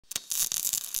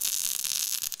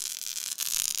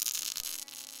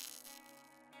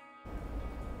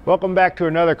Welcome back to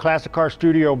another Classic Car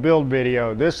Studio build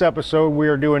video. This episode we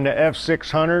are doing the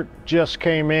F600. Just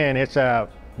came in. It's a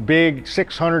big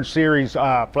 600 series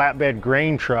flatbed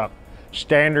grain truck,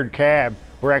 standard cab.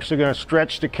 We're actually going to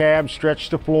stretch the cab, stretch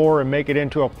the floor, and make it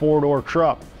into a 4-door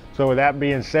truck. So with that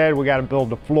being said, we got to build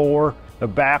the floor, the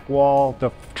back wall, the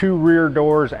 2 rear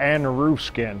doors, and the roof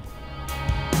skin.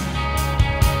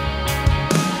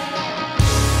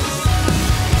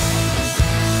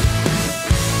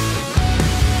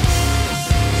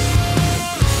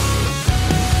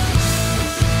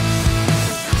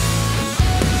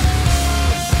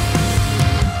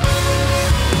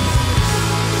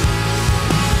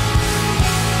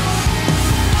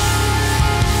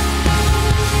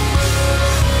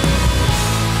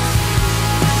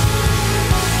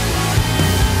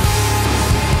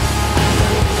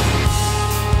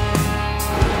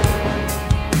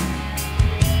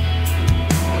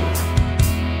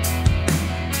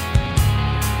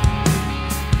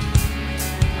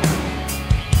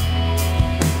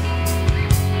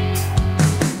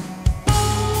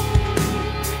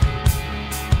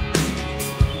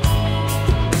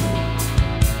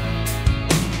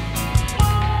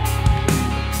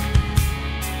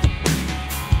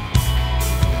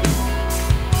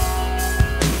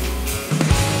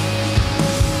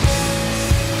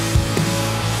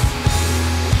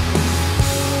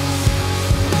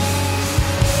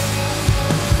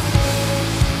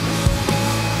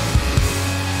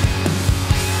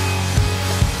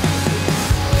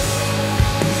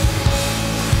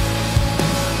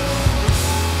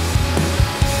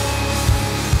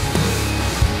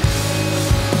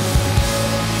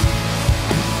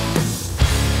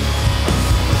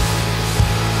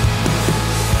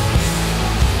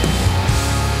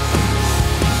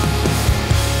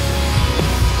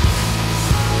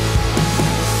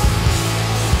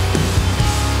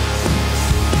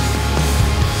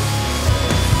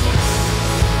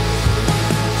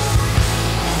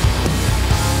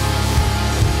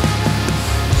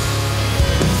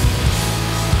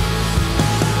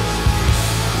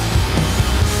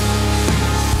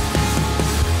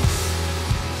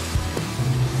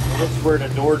 This is where the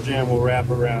door jamb will wrap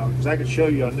around. Because I can show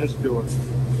you on this door.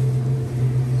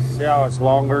 See how it's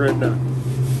longer and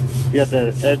you got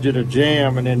the edge of the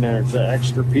jamb, and then there's the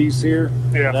extra piece here.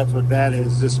 Yeah. That's what that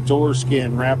is. This door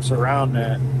skin wraps around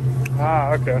that.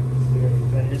 Ah, okay.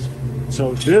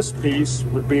 So this piece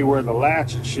would be where the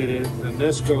latch and shit is, and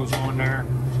this goes on there.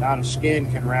 Now the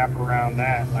skin can wrap around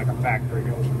that like a factory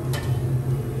goes.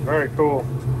 Very cool.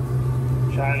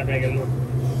 Trying to make it look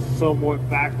somewhat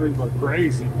factory, but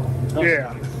crazy.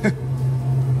 Yeah.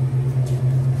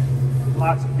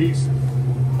 Lots of pieces,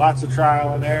 lots of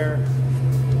trial and error.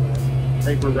 I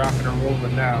think we're rocking and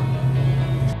rolling now.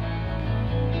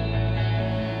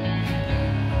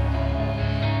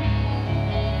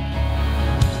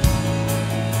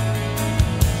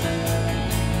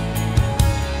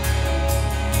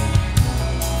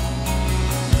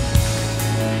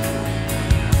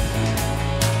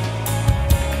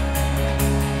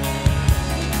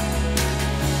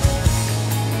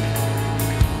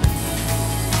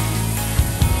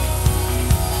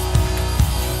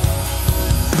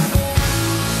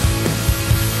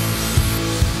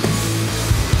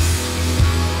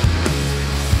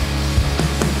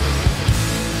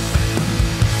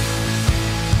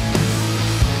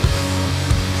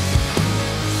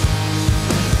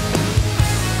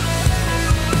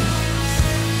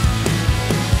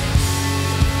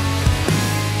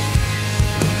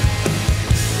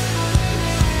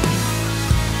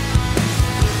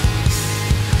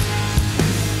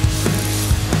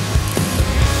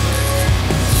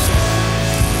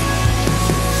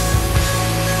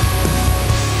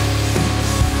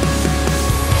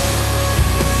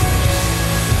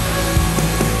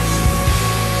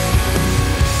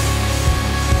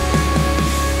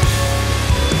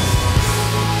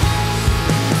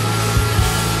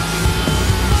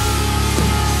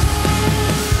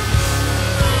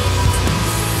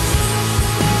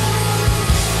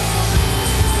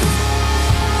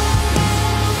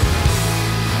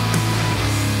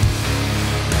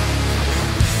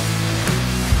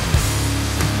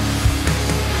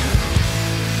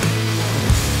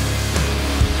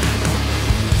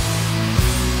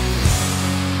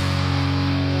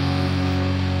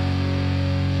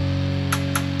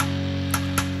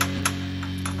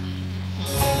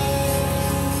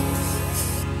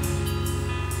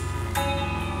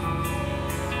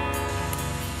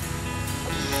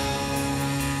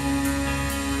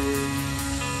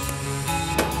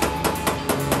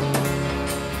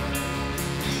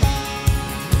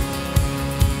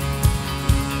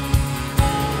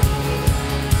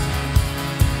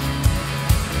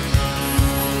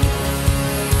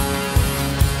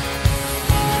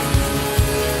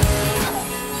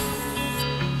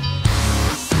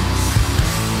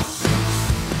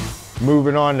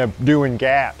 Moving on to doing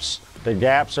gaps. The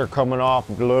gaps are coming off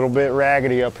a little bit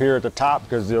raggedy up here at the top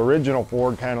because the original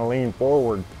Ford kind of leaned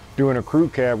forward. Doing a crew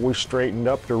cab, we straightened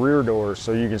up the rear doors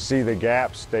so you can see the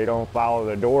gaps. They don't follow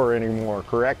the door anymore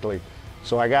correctly.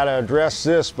 So I got to address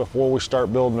this before we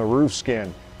start building the roof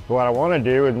skin. What I want to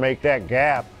do is make that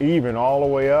gap even all the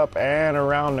way up and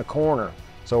around the corner.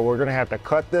 So we're going to have to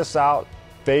cut this out,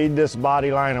 fade this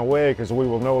body line away because we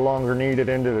will no longer need it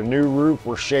into the new roof.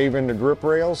 We're shaving the grip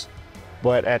rails.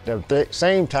 But at the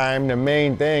same time, the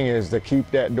main thing is to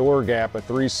keep that door gap at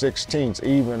 3/16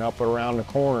 even up around the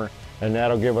corner, and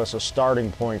that'll give us a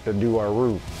starting point to do our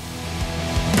roof.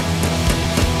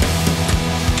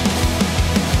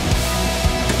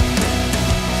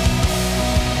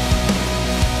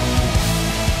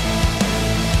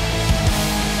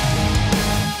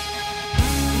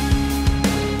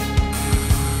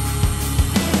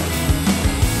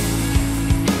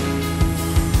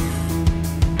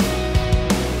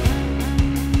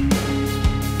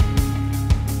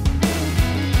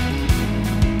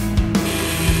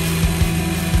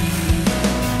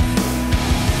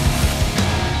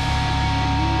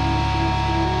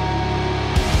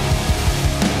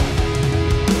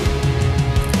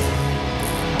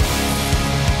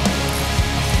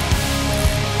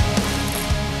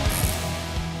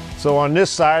 So on this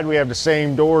side, we have the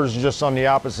same doors, just on the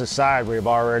opposite side. We've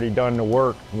already done the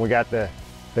work. We got the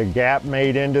gap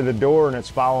made into the door and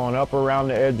it's following up around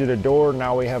the edge of the door.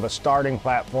 Now we have a starting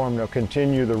platform to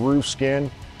continue the roof skin.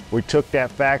 We took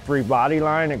that factory body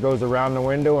line that goes around the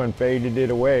window and faded it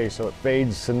away, so it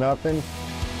fades to nothing.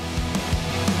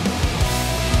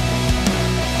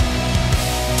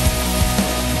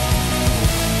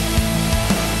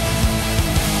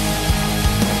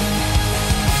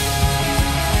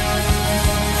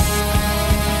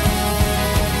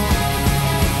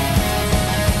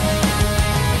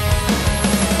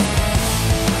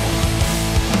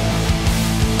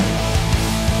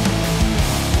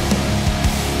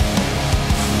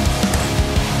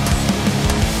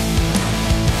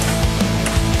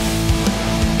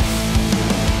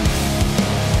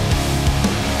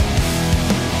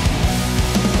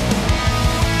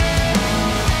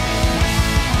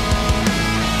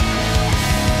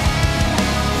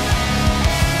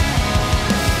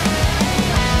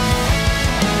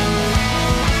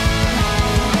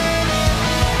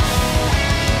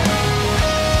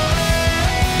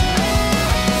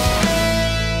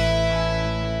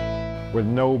 With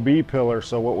no B-pillar.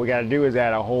 So what we got to do is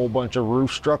add a whole bunch of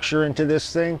roof structure into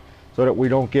this thing so that we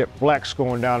don't get flex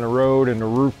going down the road and the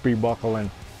roof be buckling.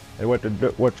 And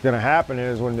what's going to happen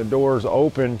is when the doors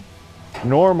open,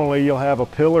 normally you'll have a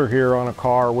pillar here on a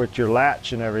car with your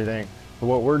latch and everything. But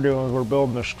what we're doing is we're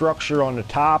building a structure on the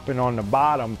top and on the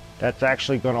bottom that's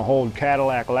actually going to hold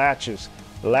Cadillac latches.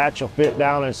 The latch will fit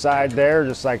down inside there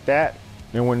just like that,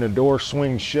 and when the door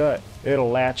swings shut, it'll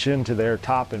latch into their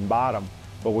top and bottom.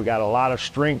 But we got a lot of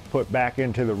strength put back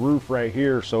into the roof right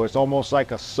here, so it's almost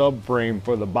like a subframe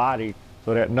for the body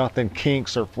so that nothing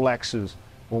kinks or flexes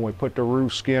when we put the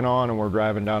roof skin on and we're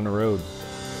driving down the road.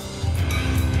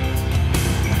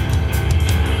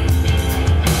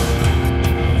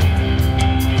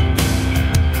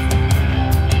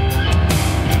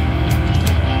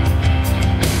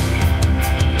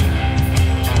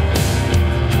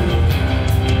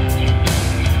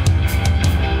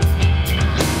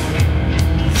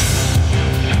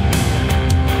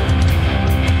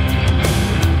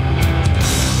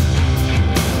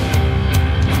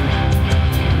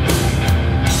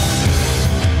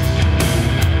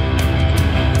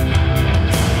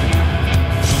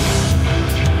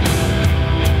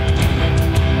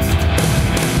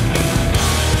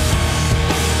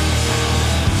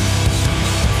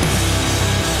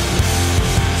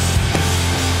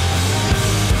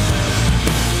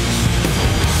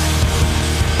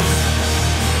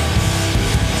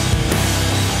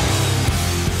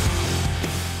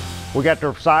 We got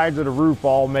the sides of the roof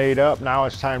all made up. Now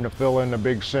it's time to fill in the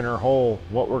big center hole.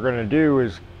 What we're going to do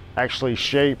is actually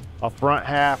shape a front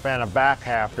half and a back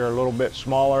half. They're a little bit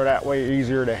smaller that way,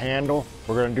 easier to handle.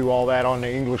 We're going to do all that on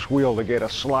the English wheel to get a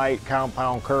slight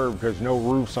compound curve because no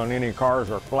roofs on any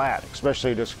cars are flat,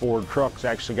 especially this Ford truck's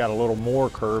actually got a little more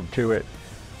curve to it.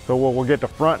 So we'll get the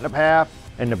front half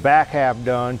and the back half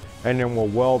done, and then we'll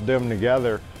weld them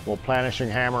together. We'll planishing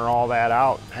hammer all that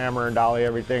out, hammer and dolly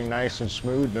everything nice and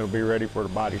smooth, and it'll be ready for the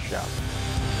body shop.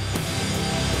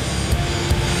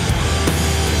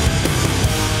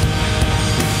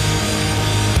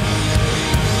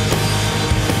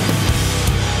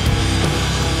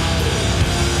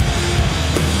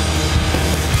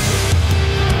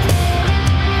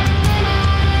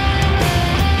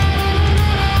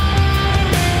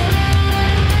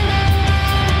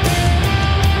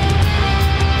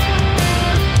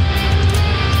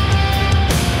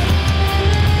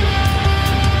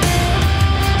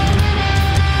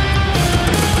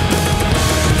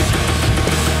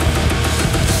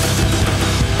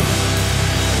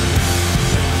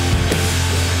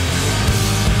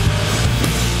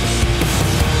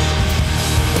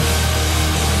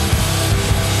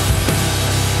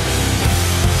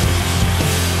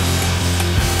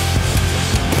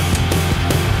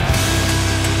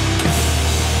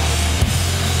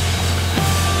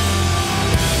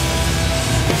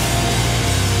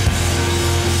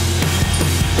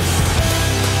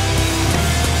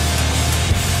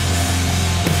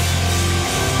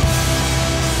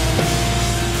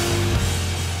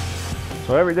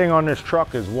 So everything on this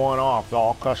truck is one-off,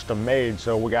 all custom made,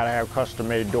 so we gotta have custom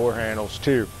made door handles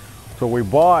too. So we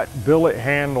bought billet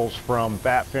handles from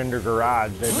Fat Fender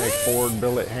Garage. They make Ford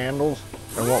billet handles.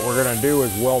 And what we're gonna do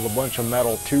is weld a bunch of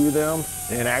metal to them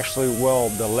and actually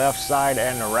weld the left side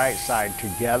and the right side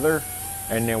together.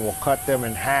 And then we'll cut them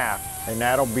in half. And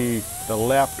that'll be the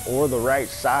left or the right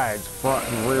side's front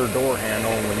and rear door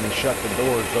handle. And when you shut the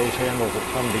doors, those handles will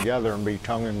come together and be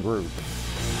tongue and groove.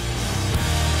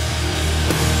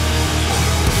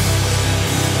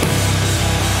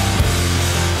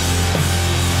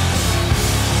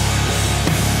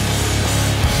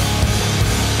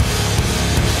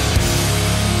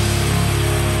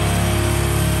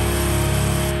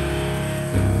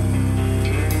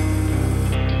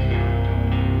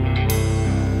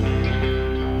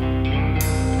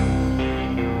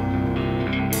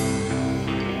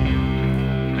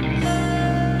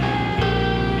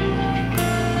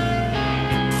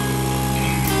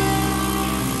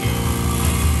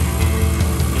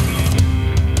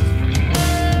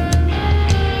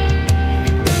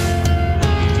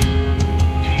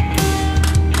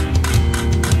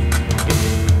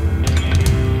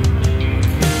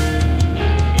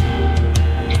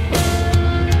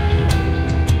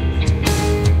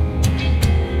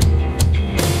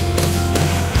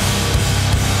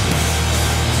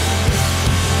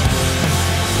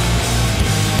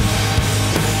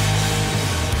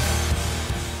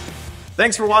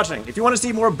 Thanks for watching. If you want to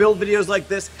see more build videos like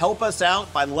this, help us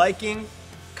out by liking,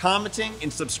 commenting,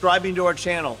 and subscribing to our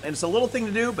channel. And it's a little thing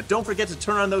to do, but don't forget to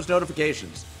turn on those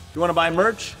notifications. If you want to buy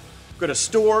merch, go to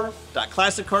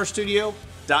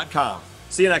store.classiccarstudio.com.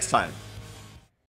 See you next time.